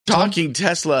Talking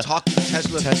Tesla. Talking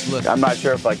Tesla. I'm not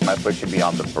sure if my foot should be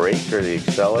on the brake or the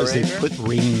accelerator. Because they put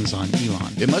rings on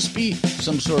Elon. It must be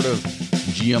some sort of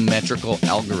geometrical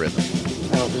algorithm.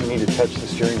 I don't really need to touch the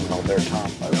steering wheel there,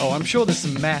 Tom. Oh, I'm sure there's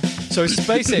some math. So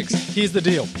SpaceX, here's the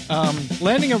deal.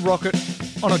 Landing a rocket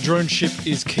on a drone ship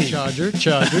is key. Charger.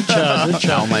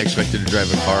 How am I expected to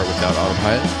drive a car without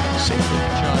autopilot? Safely.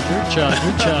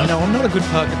 Charger. No, I'm not a good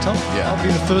parker, Tom. Yeah. I'll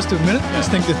be the first to admit it. I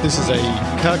just think that this is a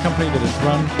car company that is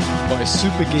run by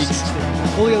super geeks.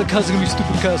 All the other cars are going to be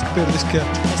stupid cars compared to this car.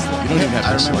 You don't even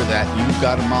have to remember that. You've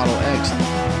got a Model X.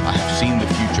 I have seen the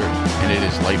future, and it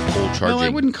is light pole charging. No, I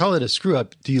wouldn't call it a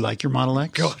screw-up. Do you like your Model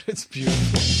X? God, it's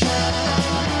beautiful.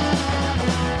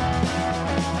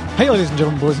 Hey, ladies and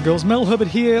gentlemen, boys and girls, Mel Herbert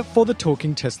here for the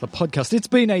Talking Tesla podcast. It's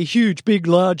been a huge, big,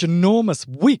 large, enormous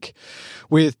week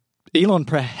with Elon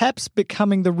perhaps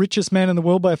becoming the richest man in the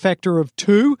world by a factor of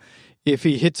 2 if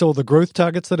he hits all the growth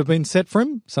targets that have been set for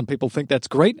him. Some people think that's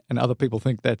great, and other people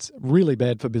think that's really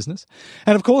bad for business.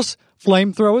 And of course,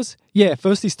 flamethrowers. Yeah,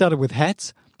 first he started with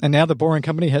hats, and now the Boring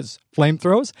Company has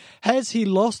flamethrowers. Has he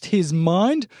lost his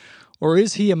mind, or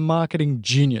is he a marketing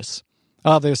genius?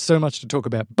 There's so much to talk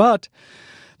about, but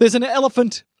there's an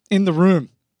elephant in the room,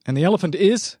 and the elephant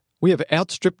is we have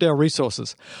outstripped our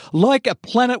resources. Like a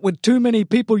planet with too many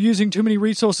people using too many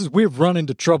resources, we've run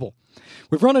into trouble.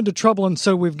 And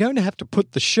so we're going to have to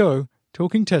put the show,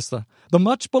 Talking Tesla, the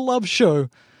much-beloved show,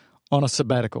 on a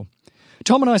sabbatical.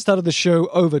 Tom and I started the show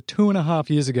over 2.5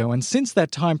 years ago, and since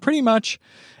that time, pretty much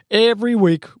every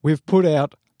week we've put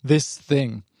out this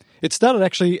thing. It started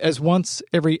actually as once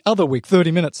every other week, 30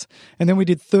 minutes. And then we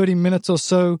did 30 minutes or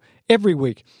so every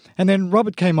week. And then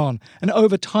Robert came on. And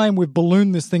over time, we've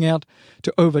ballooned this thing out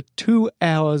to over 2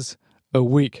 hours a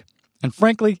week. And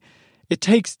frankly, it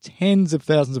takes tens of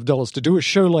thousands of dollars to do a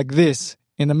show like this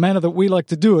in the manner that we like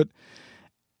to do it.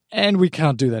 And we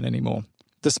can't do that anymore.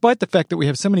 Despite the fact that we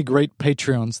have so many great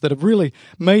Patreons that have really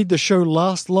made the show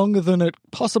last longer than it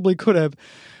possibly could have,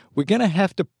 we're going to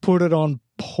have to put it on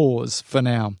pause for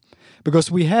now.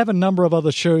 Because we have a number of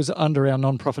other shows under our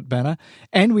non-profit banner,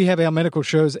 and we have our medical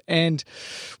shows, and,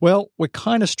 well, we're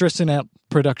kind of stressing out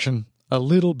production a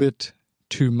little bit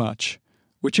too much.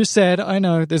 Which is sad, I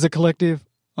know, there's a collective.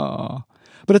 But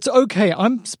it's okay,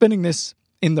 I'm spending this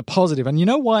in the positive. And you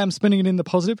know why I'm spending it in the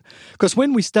positive? Because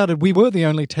when we started, we were the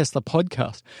only Tesla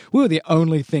podcast. We were the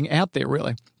only thing out there,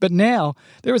 really. But now,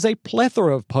 there is a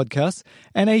plethora of podcasts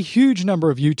and a huge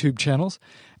number of YouTube channels,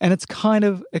 and it's kind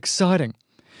of exciting.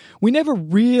 We never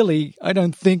really, I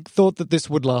don't think, thought that this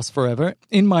would last forever.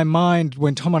 In my mind,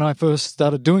 when Tom and I first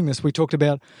started doing this, we talked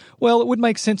about, well, it would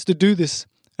make sense to do this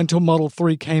until Model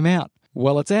 3 came out.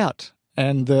 Well, it's out.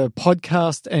 And the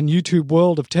podcast and YouTube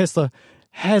world of Tesla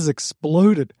has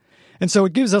exploded. And so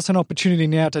it gives us an opportunity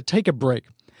now to take a break,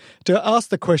 to ask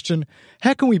the question,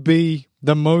 how can we be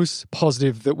the most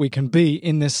positive that we can be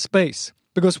in this space?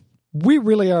 Because we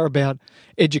really are about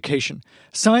education,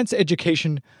 science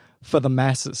education for the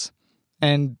masses.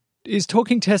 And is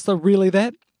Talking Tesla really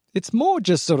that? It's more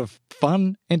just sort of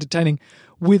fun, entertaining,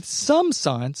 with some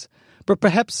science, but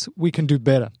perhaps we can do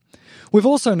better. We've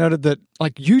also noted that,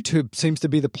 YouTube seems to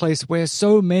be the place where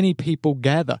so many people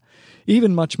gather,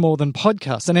 even much more than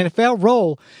podcasts. And if our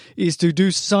role is to do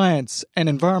science and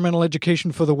environmental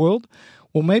education for the world,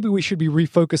 well, maybe we should be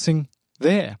refocusing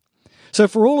there. So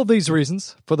for all of these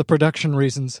reasons, for the production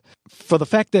reasons, for the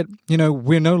fact that,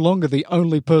 we're no longer the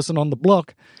only person on the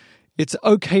block, it's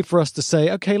okay for us to say,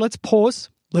 okay, let's pause,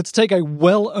 let's take a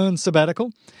well-earned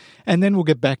sabbatical, and then we'll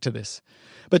get back to this.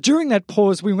 But during that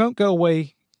pause, we won't go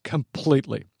away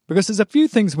completely, because there's a few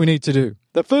things we need to do.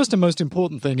 The first and most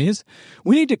important thing is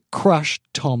we need to crush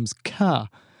Tom's car.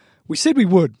 We said we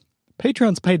would.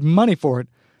 Patreon's paid money for it.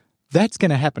 That's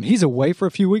going to happen. He's away for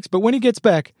a few weeks, but when he gets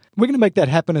back, we're going to make that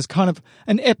happen as kind of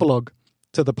an epilogue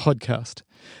to the podcast.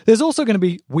 There's also going to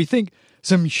be, we think,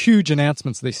 some huge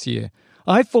announcements this year.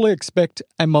 I fully expect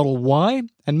a Model Y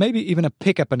and maybe even a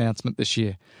pickup announcement this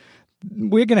year.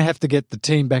 We're going to have to get the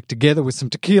team back together with some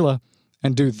tequila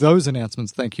and do those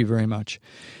announcements, thank you very much.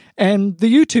 And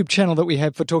the YouTube channel that we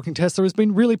have for Talking Tesla has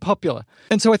been really popular.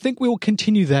 And so I think we will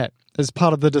continue that as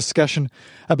part of the discussion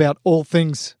about all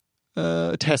things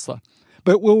Tesla.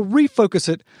 But we'll refocus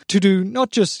it to do not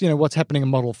just, what's happening in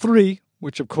Model 3,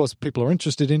 which of course people are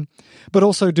interested in, but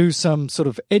also do some sort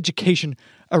of education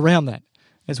around that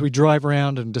as we drive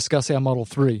around and discuss our Model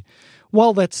 3,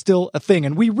 while that's still a thing.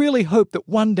 And we really hope that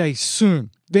one day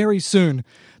soon, very soon,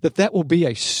 that will be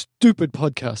a stupid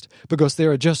podcast, because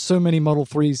there are just so many Model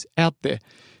 3s out there.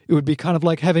 It would be kind of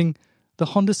like having the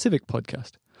Honda Civic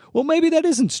podcast. Well, maybe that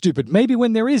isn't stupid. Maybe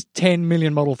when there is 10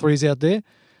 million Model 3s out there,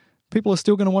 people are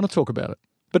still going to want to talk about it.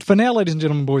 But for now, ladies and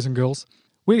gentlemen, boys and girls,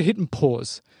 we're hitting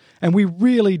pause. And we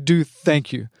really do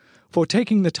thank you for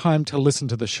taking the time to listen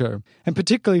to the show, and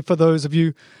particularly for those of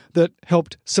you that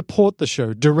helped support the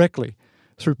show directly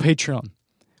through Patreon.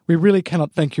 We really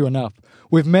cannot thank you enough.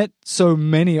 We've met so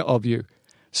many of you,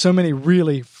 so many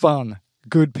really fun,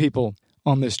 good people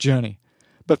on this journey.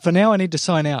 But for now, I need to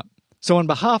sign out. So on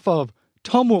behalf of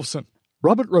Tom Wolfson,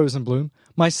 Robert Rosenblum,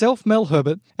 myself, Mel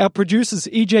Herbert, our producers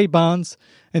E.J. Barnes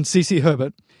and Cece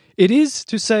Herbert, it is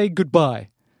to say goodbye,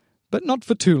 but not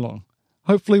for too long.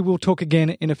 Hopefully we'll talk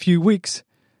again in a few weeks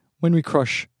when we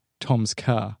crush Tom's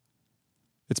car.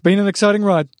 It's been an exciting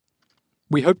ride.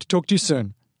 We hope to talk to you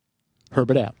soon.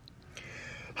 Herbert out.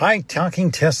 Hi,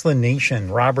 Talking Tesla Nation.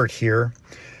 Robert here.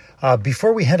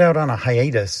 Before we head out on a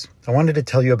hiatus, I wanted to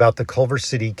tell you about the Culver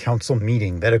City Council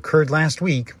meeting that occurred last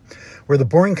week, where the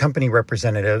Boring Company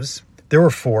representatives, there were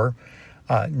 4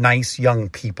 nice young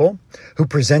people who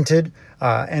presented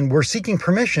and were seeking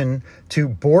permission to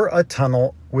bore a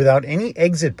tunnel without any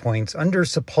exit points under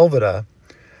Sepulveda.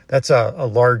 That's a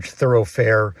large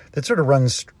thoroughfare that sort of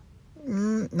runs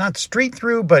not straight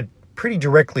through, but pretty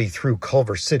directly through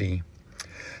Culver City.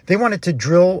 They wanted to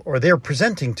drill, or they're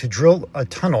presenting to drill a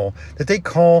tunnel that they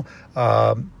call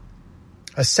a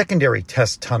secondary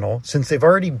test tunnel, since they've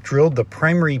already drilled the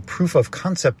primary proof of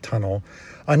concept tunnel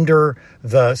under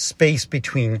the space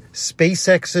between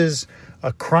SpaceX's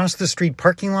across the street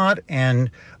parking lot and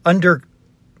under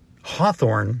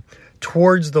Hawthorne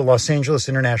towards the Los Angeles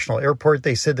International Airport.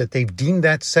 They said that they've deemed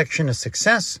that section a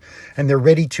success and they're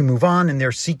ready to move on, and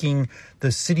they're seeking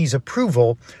the city's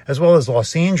approval as well as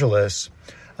Los Angeles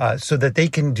so that they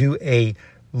can do a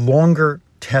longer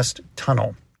test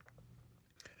tunnel.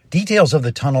 Details of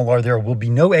the tunnel are there will be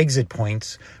no exit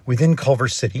points within Culver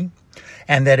City,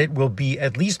 and that it will be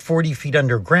at least 40 feet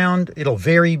underground. It'll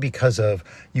vary because of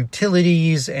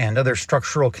utilities and other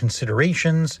structural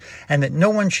considerations, and that no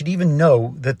one should even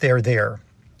know that they're there.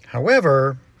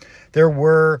 However, there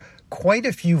were quite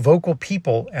a few vocal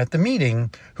people at the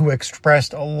meeting who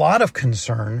expressed a lot of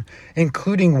concern,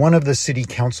 including one of the city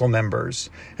council members.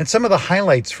 And some of the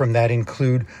highlights from that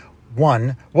include: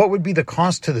 1, what would be the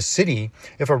cost to the city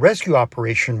if a rescue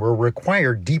operation were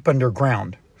required deep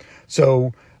underground?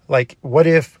 So, like, what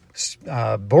if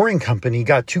Boring Company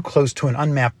got too close to an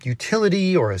unmapped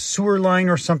utility or a sewer line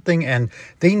or something, and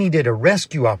they needed a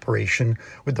rescue operation?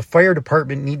 Would the fire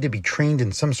department need to be trained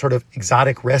in some sort of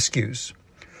exotic rescues?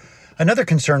 Another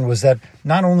concern was that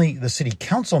not only the city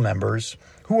council members,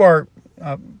 who are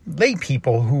lay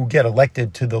people who get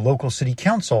elected to the local city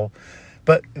council,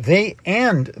 but they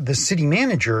and the city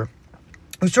manager,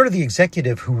 who's sort of the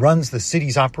executive who runs the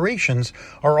city's operations,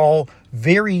 are all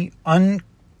very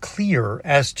unclear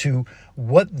as to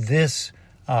what this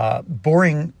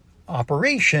boring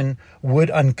operation would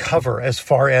uncover as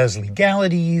far as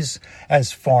legalities,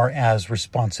 as far as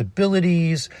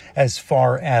responsibilities, as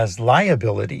far as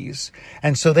liabilities.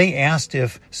 And so they asked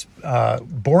if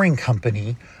Boring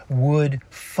Company would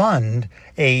fund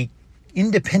a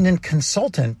independent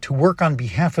consultant to work on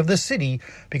behalf of the city,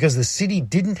 because the city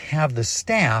didn't have the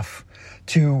staff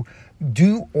to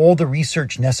do all the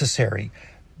research necessary.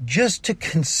 Just to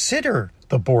consider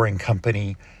the Boring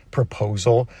Company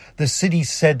proposal, the city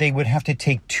said they would have to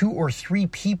take 2 or 3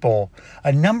 people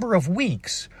a number of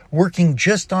weeks working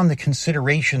just on the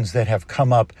considerations that have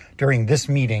come up during this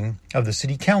meeting of the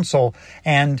city council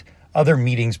and other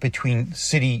meetings between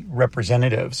city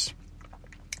representatives.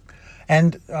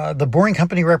 And the Boring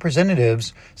Company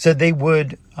representatives said they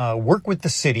would work with the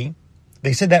city.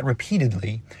 They said that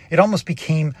repeatedly. It almost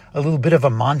became a little bit of a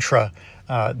mantra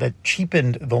that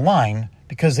cheapened the line,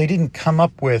 because they didn't come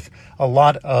up with a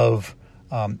lot of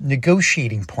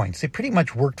negotiating points. They pretty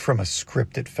much worked from a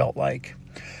script, it felt like.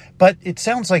 But it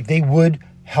sounds like they would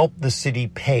help the city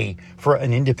pay for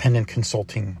an independent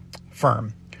consulting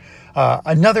firm.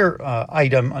 Another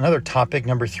topic,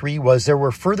 number 3, was there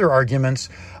were further arguments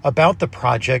about the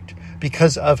project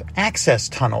because of access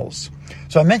tunnels.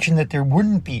 So I mentioned that there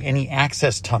wouldn't be any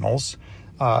access tunnels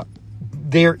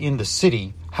there in the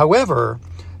city. However,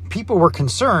 people were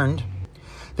concerned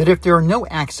that if there are no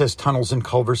access tunnels in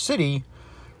Culver City,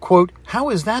 quote, how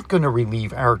is that going to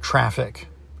relieve our traffic?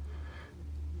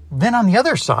 Then on the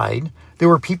other side, there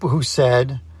were people who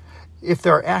said, if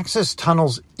there are access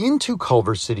tunnels into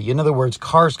Culver City, in other words,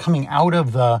 cars coming out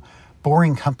of the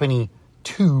Boring Company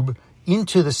tube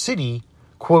into the city,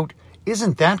 quote,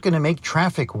 isn't that going to make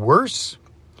traffic worse?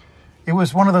 It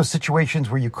was one of those situations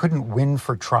where you couldn't win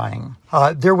for trying.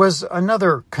 There was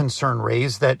another concern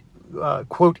raised that,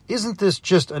 quote, isn't this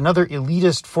just another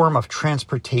elitist form of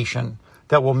transportation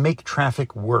that will make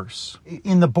traffic worse?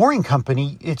 In the Boring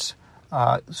Company, it's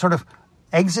sort of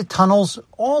exit tunnels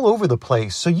all over the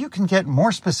place, so you can get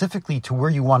more specifically to where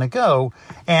you want to go,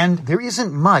 and there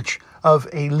isn't much of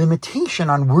a limitation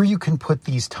on where you can put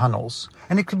these tunnels.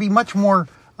 And it could be much more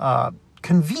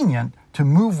convenient to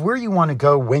move where you want to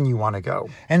go when you want to go.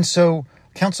 And so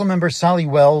Councilmember Sally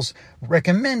Wells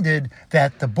recommended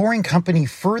that the Boring Company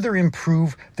further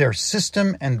improve their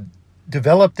system and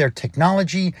develop their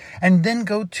technology, and then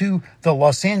go to the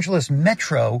Los Angeles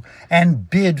Metro and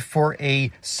bid for a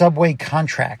subway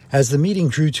contract. As the meeting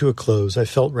drew to a close, I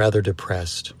felt rather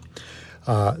depressed.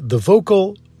 The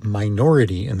vocal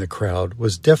minority in the crowd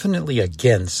was definitely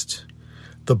against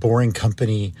the Boring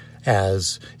Company,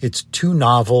 as it's too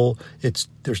novel,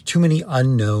 there's too many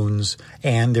unknowns,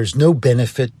 and there's no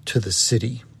benefit to the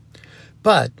city.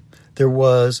 But there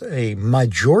was a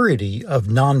majority of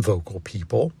non-vocal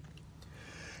people,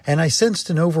 and I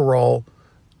sensed an overall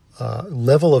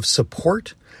level of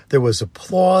support. There was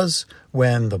applause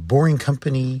when the Boring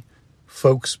Company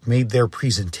folks made their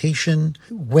presentation.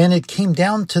 When it came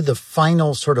down to the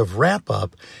final sort of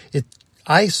wrap-up,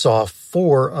 I saw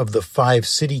 4 of the 5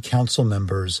 city council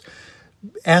members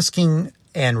asking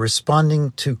and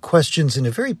responding to questions in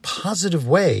a very positive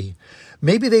way.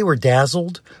 Maybe they were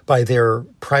dazzled by their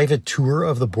private tour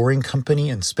of the Boring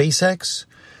Company and SpaceX.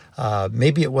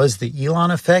 Maybe it was the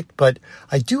Elon effect, but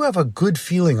I do have a good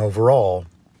feeling overall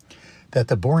that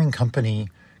the Boring Company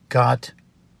got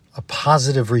a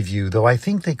positive review, though I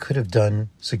think they could have done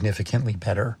significantly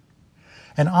better.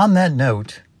 And on that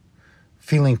note,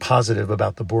 feeling positive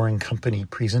about the Boring Company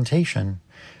presentation,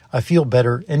 I feel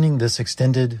better ending this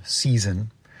extended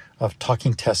season of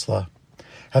Talking Tesla,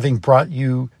 having brought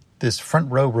you this front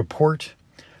row report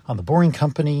on the Boring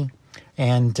Company,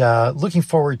 and looking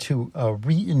forward to a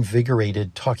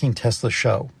reinvigorated Talking Tesla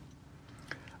show.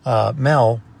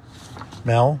 Mel,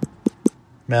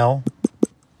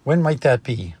 when might that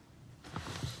be?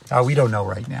 We don't know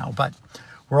right now, but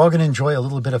we're all going to enjoy a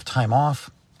little bit of time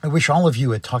off. I wish all of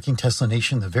you at Talking Tesla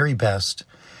Nation the very best,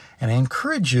 and I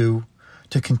encourage you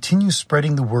to continue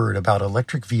spreading the word about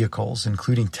electric vehicles,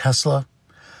 including Tesla,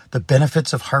 the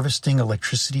benefits of harvesting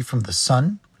electricity from the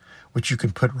sun, which you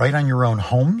can put right on your own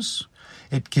homes.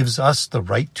 It gives us the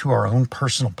right to our own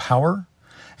personal power,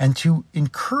 and to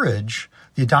encourage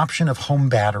the adoption of home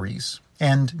batteries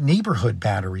and neighborhood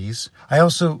batteries. I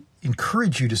also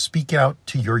encourage you to speak out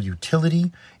to your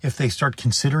utility if they start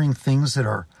considering things that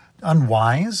are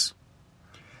unwise,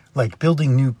 like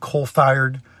building new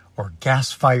coal-fired or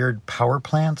gas-fired power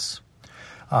plants.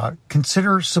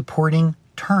 Consider supporting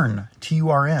TURN,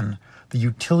 T-U-R-N, the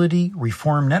Utility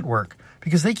Reform Network,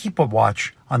 because they keep a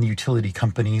watch on the utility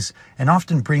companies and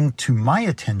often bring to my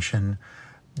attention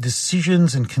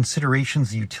decisions and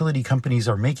considerations the utility companies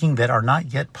are making that are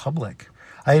not yet public.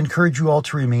 I encourage you all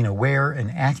to remain aware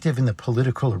and active in the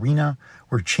political arena,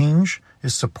 where change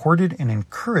is supported and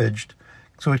encouraged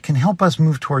so it can help us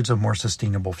move towards a more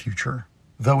sustainable future.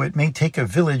 Though it may take a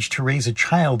village to raise a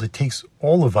child, it takes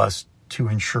all of us to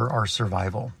ensure our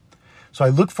survival. So I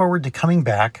look forward to coming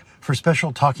back for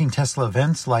special Talking Tesla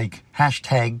events like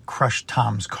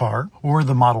 #CrushTom'sCar, or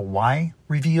the Model Y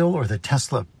reveal, or the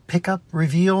Tesla pickup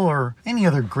reveal, or any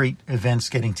other great events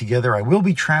getting together. I will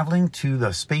be traveling to the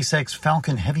SpaceX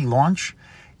Falcon Heavy launch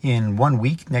in 1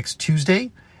 week, next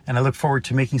Tuesday, and I look forward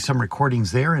to making some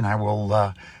recordings there, and I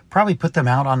will probably put them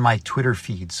out on my Twitter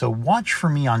feed. So watch for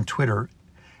me on Twitter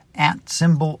at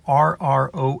symbol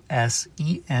RROSENBL,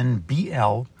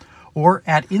 or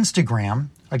at Instagram,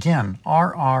 again,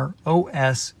 RROSENBL,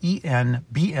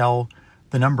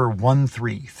 the number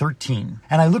 13.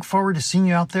 And I look forward to seeing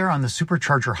you out there on the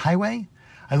Supercharger Highway.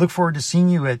 I look forward to seeing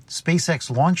you at SpaceX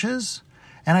launches.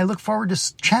 And I look forward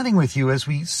to chatting with you as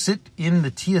we sit in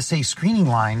the TSA screening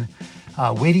line,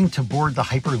 waiting to board the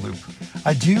Hyperloop.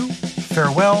 Adieu,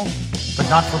 farewell, but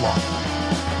not for long.